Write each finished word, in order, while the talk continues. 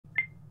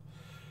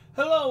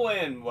Hello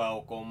and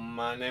welcome.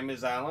 My name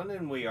is Alan,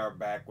 and we are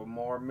back with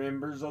more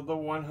members of the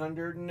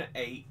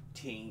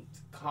 118th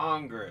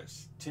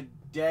Congress.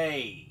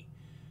 Today,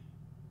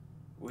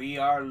 we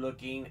are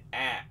looking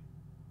at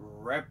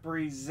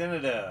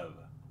Representative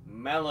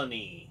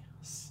Melanie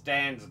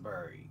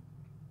Stansbury,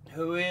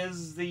 who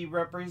is the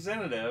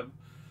representative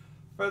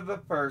for the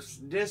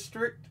 1st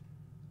District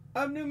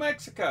of New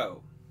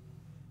Mexico.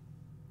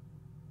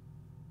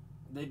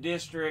 The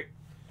district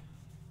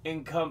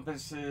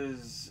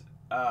encompasses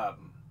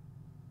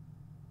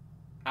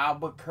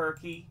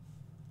Albuquerque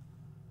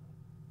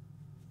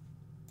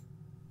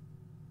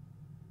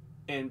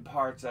in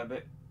parts of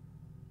it.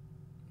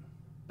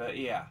 But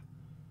yeah.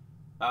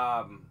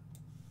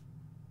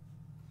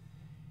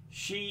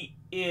 She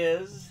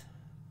is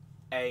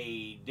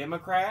a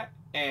Democrat,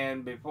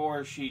 and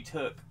before she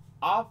took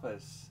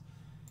office,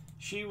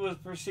 she was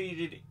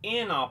preceded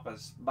in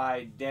office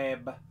by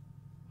Deb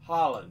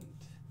Haaland.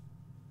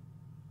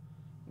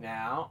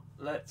 Now,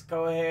 let's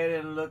go ahead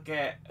and look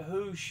at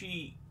who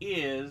she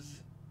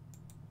is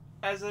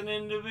as an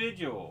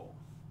individual.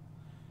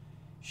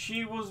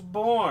 She was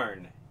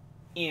born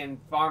in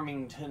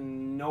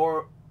Farmington,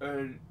 New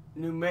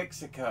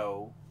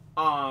Mexico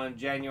on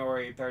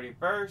January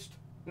 31st,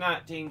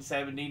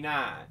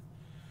 1979.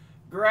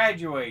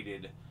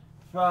 Graduated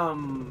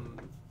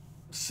from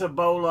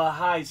Cibola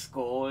High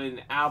School in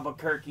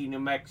Albuquerque,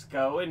 New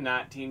Mexico in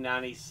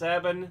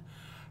 1997.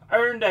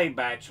 Earned a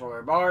Bachelor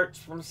of Arts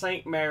from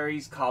St.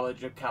 Mary's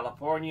College of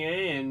California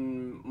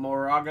in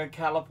Moraga,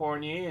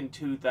 California in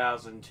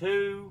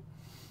 2002.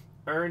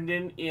 Earned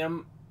an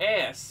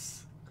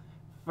MS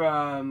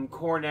from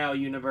Cornell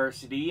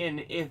University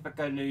in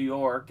Ithaca, New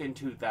York in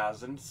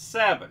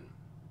 2007.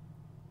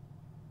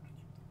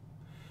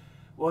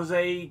 Was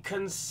a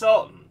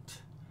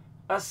consultant,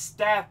 a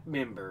staff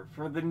member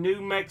for the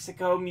New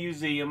Mexico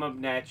Museum of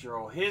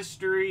Natural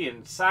History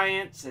and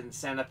Science in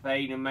Santa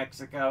Fe, New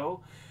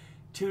Mexico,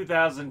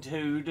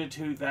 2002 to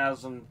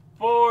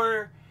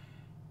 2004,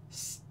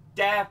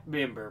 staff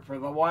member for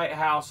the White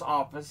House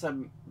Office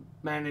of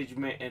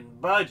Management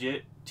and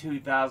Budget,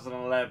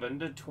 2011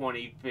 to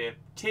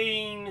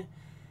 2015,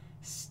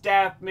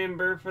 staff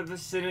member for the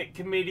Senate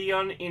Committee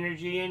on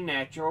Energy and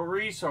Natural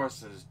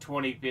Resources,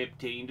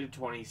 2015 to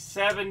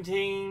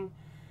 2017,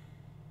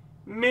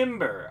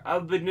 member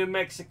of the New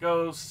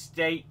Mexico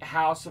State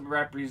House of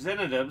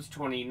Representatives,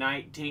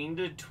 2019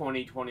 to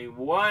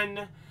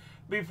 2021,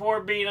 before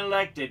being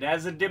elected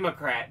as a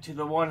Democrat to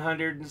the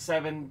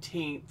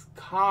 117th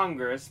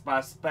Congress by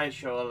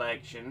special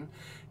election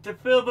to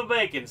fill the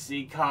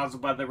vacancy caused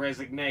by the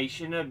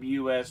resignation of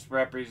U.S.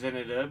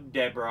 Representative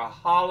Deborah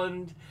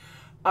Haaland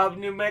of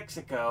New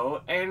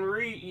Mexico and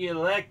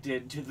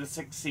re-elected to the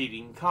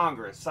succeeding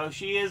Congress. So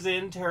she is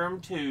in term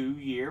 2,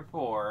 year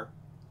 4.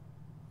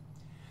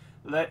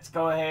 Let's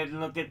go ahead and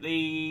look at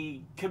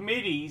the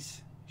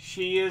committees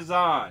she is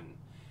on.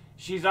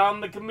 She's on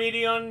the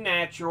Committee on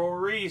Natural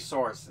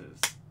Resources,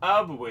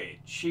 of which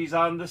she's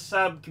on the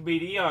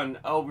Subcommittee on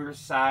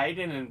Oversight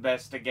and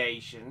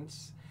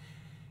Investigations,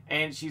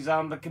 and she's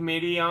on the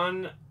Committee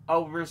on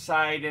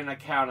Oversight and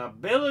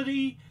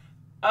Accountability,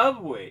 of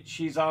which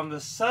she's on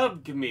the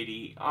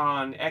Subcommittee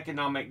on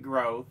Economic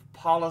Growth,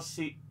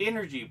 Policy,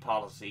 Energy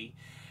Policy,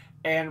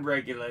 and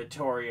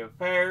Regulatory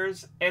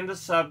Affairs, and the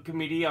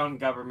Subcommittee on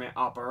Government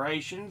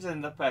Operations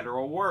and the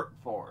Federal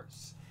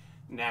Workforce.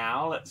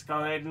 Now, let's go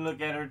ahead and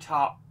look at her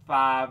top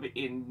 5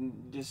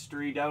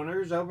 industry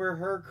donors over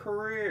her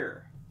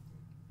career.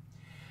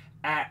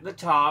 At the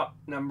top,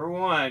 number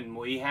 1,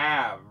 we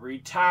have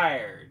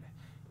retired,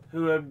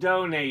 who have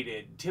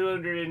donated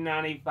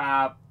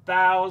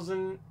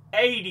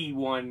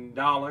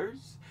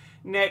 $295,081.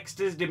 Next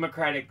is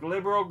Democratic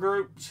Liberal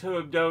groups, who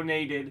have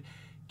donated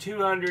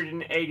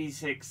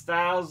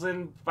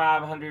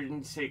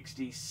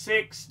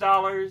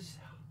 $286,566.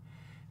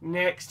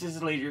 Next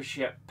is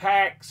Leadership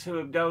PACs, who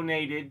have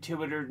donated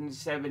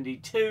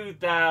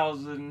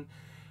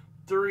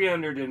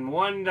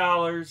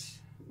 $272,301.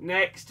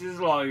 Next is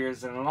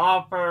Lawyers and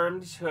Law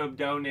Firms, who have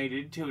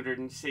donated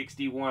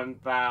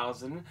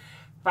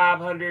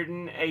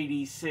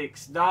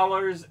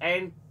 $261,586.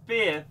 And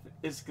fifth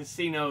is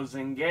Casinos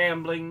and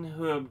Gambling,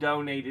 who have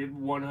donated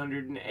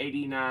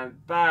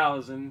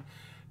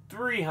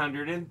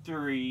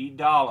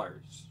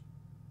 $189,303.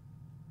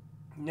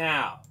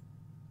 Now,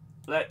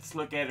 let's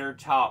look at her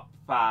top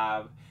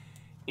 5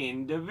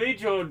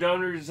 individual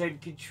donors and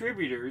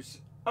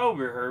contributors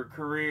over her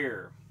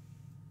career.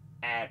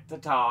 At the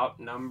top,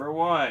 number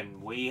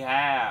 1, we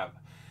have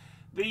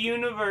the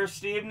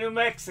University of New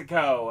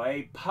Mexico,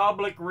 a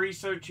public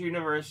research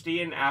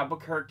university in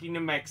Albuquerque, New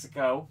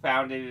Mexico,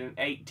 founded in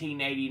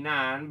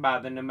 1889 by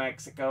the New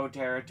Mexico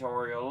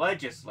Territorial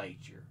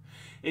Legislature.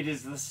 It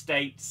is the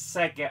state's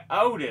second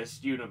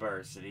oldest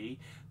university,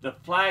 the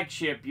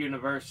flagship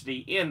university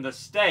in the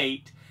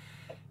state,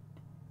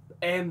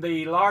 and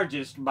the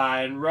largest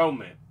by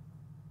enrollment,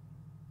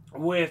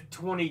 with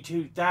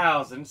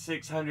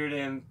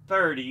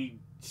 22,630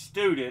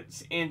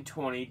 students in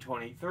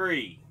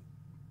 2023.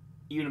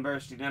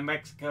 University of New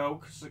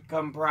Mexico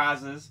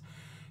comprises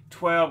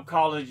 12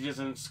 colleges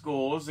and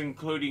schools,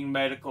 including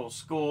medical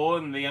school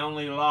and the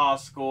only law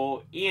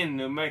school in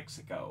New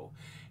Mexico.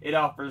 It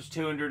offers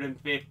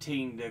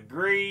 215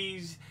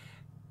 degrees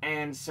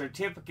and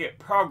certificate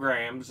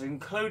programs,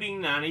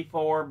 including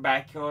 94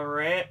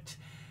 baccalaureate,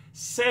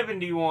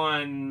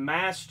 71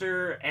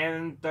 master,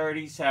 and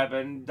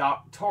 37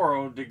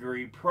 doctoral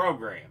degree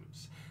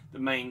programs. The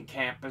main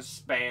campus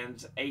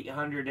spans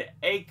 800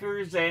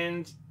 acres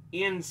and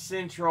in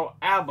central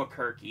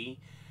Albuquerque,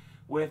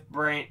 with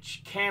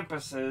branch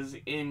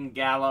campuses in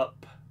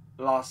Gallup,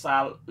 Los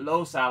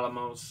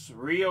Alamos,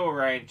 Rio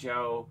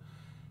Rancho,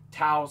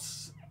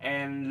 Taos,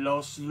 and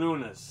Los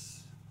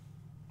Lunas.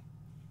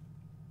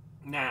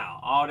 Now,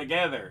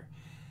 altogether,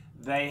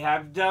 they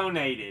have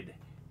donated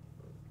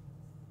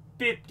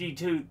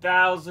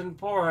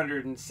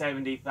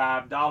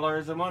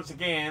 $52,475, and once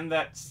again,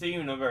 that's the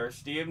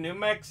University of New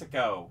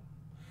Mexico.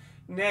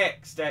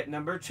 Next, at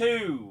number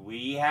 2,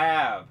 we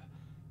have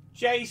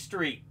J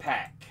Street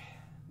PAC,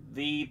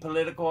 the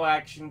Political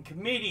Action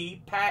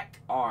Committee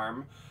PAC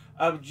arm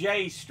of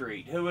J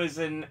Street, who is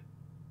a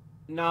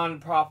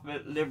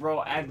non-profit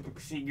liberal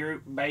advocacy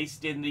group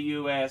based in the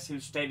U.S.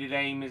 whose stated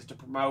aim is to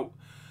promote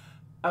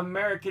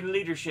American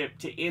leadership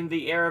to end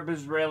the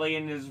Arab-Israeli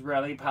and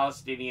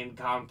Israeli-Palestinian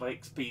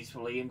conflicts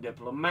peacefully and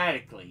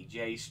diplomatically.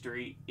 J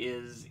Street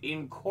is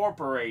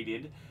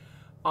incorporated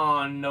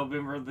on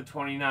November the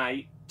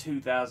 29th,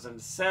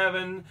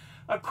 2007.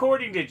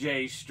 According to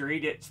J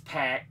Street, its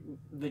PAC,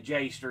 the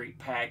J Street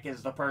PAC,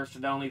 is the first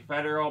and only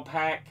federal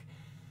PAC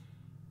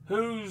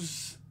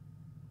whose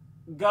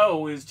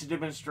goal is to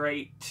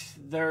demonstrate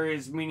there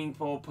is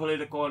meaningful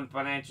political and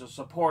financial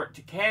support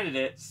to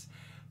candidates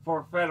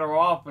for federal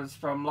office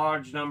from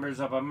large numbers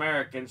of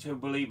Americans who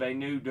believe a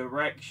new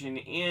direction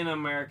in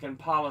American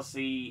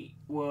policy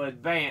will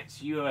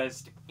advance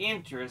U.S.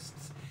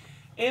 interests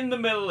in the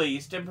Middle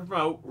East and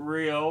promote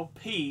real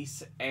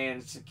peace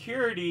and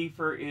security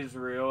for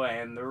Israel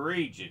and the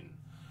region.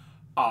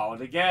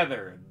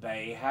 Altogether,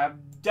 they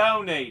have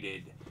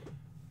donated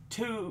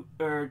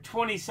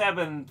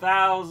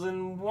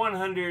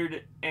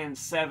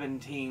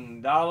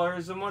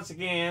 $27,117, and once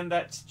again,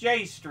 that's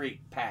J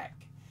Street PAC.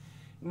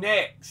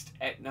 Next,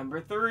 at number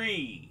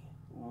 3,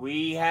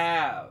 we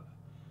have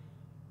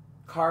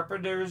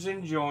Carpenters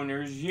and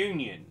Joiners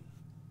Union.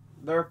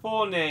 Their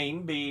full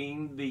name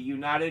being the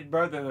United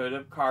Brotherhood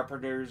of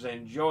Carpenters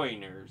and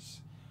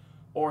Joiners,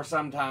 or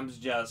sometimes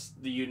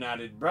just the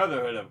United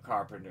Brotherhood of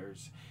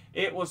Carpenters.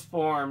 It was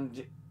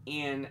formed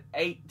in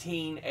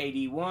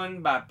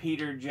 1881 by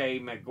Peter J.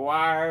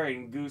 McGuire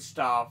and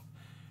Gustav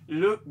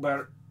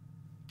Luckbert.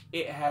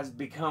 It has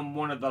become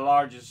one of the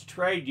largest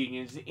trade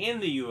unions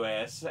in the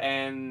U.S.,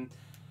 and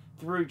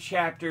through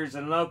chapters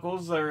and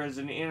locals, there is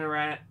an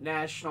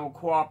international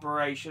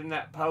cooperation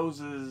that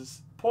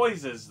poises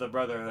the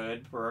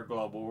Brotherhood for a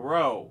global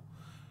role.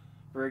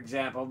 For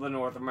example, the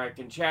North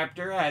American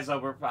chapter has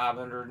over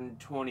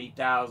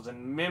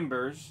 520,000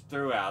 members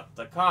throughout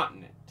the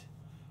continent.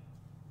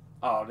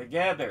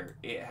 Altogether,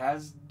 it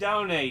has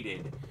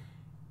donated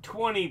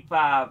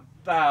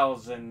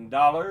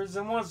 $25,000,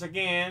 and once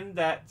again,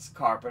 that's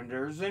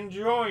Carpenters and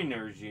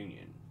Joiners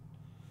Union.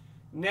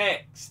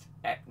 Next,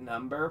 at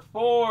number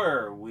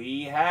 4,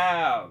 we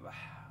have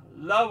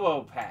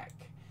Lobo PAC.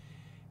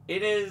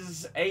 It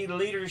is a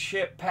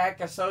leadership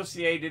PAC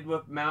associated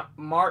with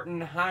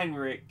Martin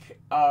Heinrich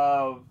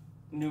of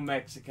New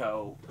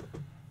Mexico.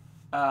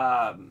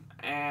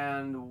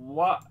 And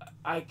what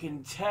I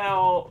can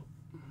tell,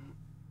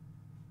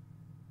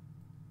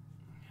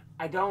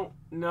 I don't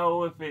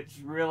know if it's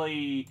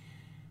really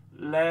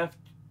left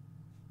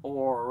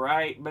or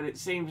right, but it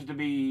seems to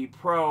be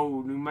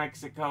pro-New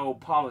Mexico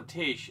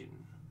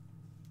politician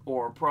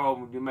or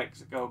pro-New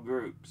Mexico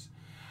groups.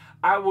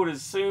 I would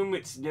assume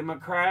it's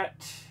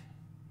Democrat,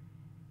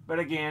 but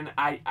again,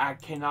 I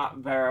cannot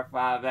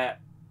verify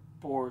that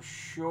for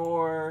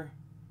sure.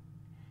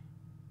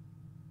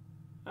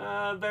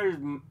 There's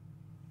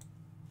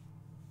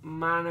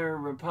minor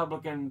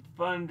Republican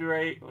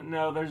fundraising.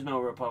 No, there's no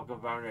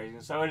Republican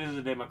fundraising, so it is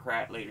a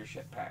Democrat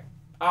leadership PAC.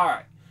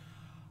 Alright.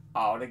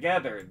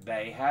 Altogether,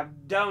 they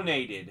have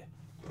donated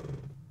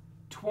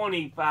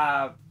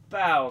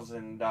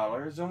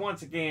 $25,000, and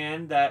once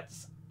again,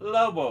 that's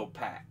Lobo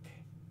PAC.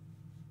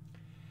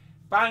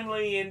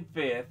 Finally, in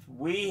 5th,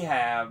 we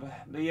have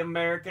the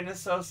American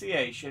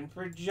Association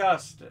for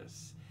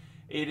Justice.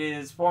 It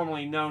is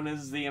formerly known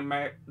as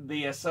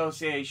the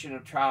Association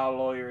of Trial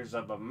Lawyers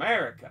of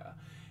America,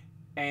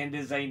 and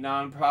is a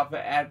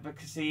nonprofit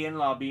advocacy and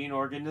lobbying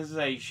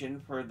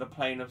organization for the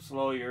plaintiffs'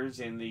 lawyers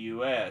in the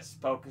U.S.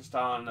 Focused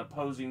on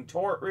opposing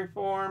tort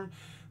reform,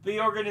 the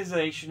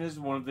organization is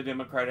one of the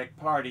Democratic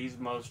Party's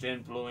most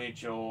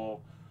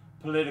influential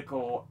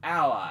political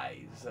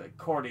allies,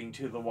 according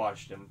to the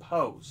Washington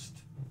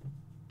Post.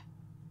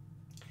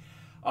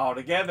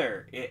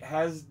 Altogether, it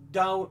has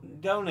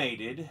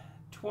donated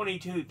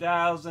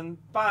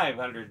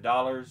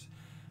 $22,500,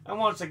 and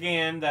once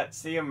again,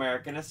 that's the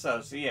American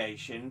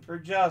Association for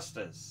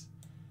Justice.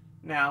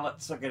 Now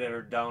let's look at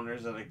our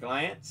donors at a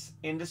glance.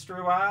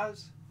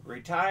 Industry-wise,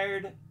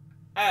 retired,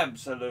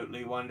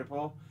 absolutely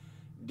wonderful.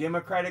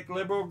 Democratic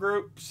liberal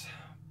groups,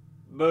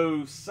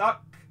 boo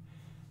suck.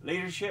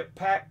 Leadership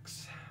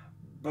PACs,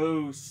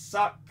 boo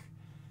suck.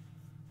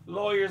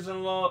 Lawyers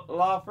and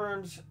law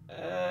firms,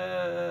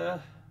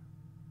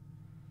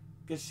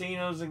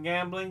 casinos and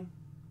gambling,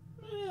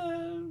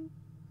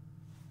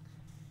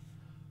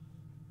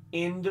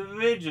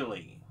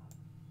 individually.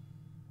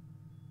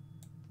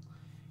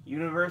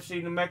 University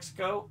of New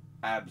Mexico,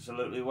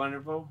 absolutely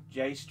wonderful.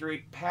 J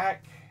Street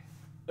PAC,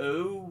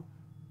 ooh.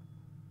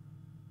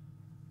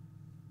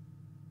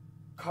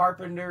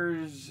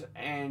 Carpenters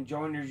and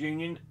Joiners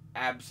Union,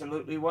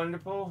 absolutely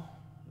wonderful.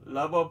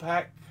 Lobo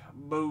PAC,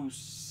 boo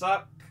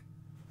suck.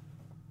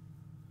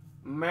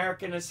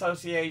 American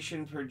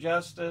Association for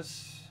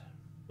Justice,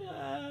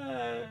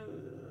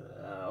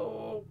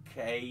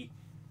 okay.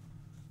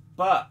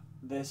 But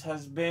this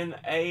has been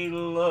a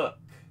look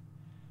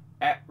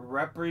at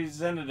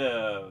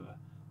Representative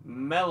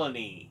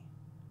Melanie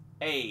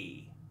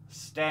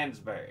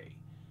Stansbury,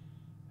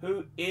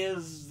 who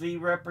is the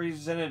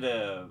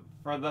representative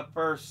for the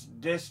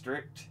 1st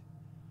District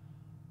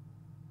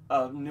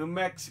of New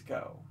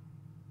Mexico.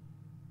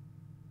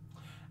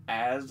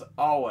 As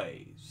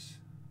always,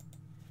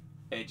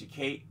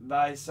 educate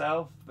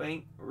thyself,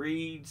 think,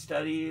 read,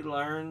 study,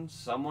 learn.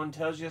 Someone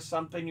tells you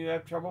something you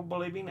have trouble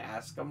believing,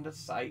 ask them to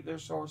cite their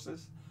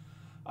sources.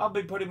 I'll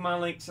be putting my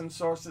links and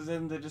sources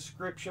in the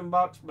description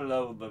box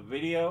below the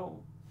video.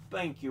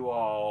 Thank you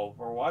all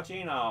for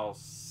watching. I'll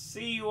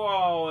see you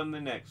all in the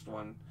next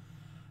one.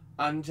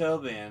 Until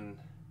then,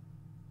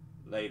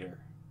 later.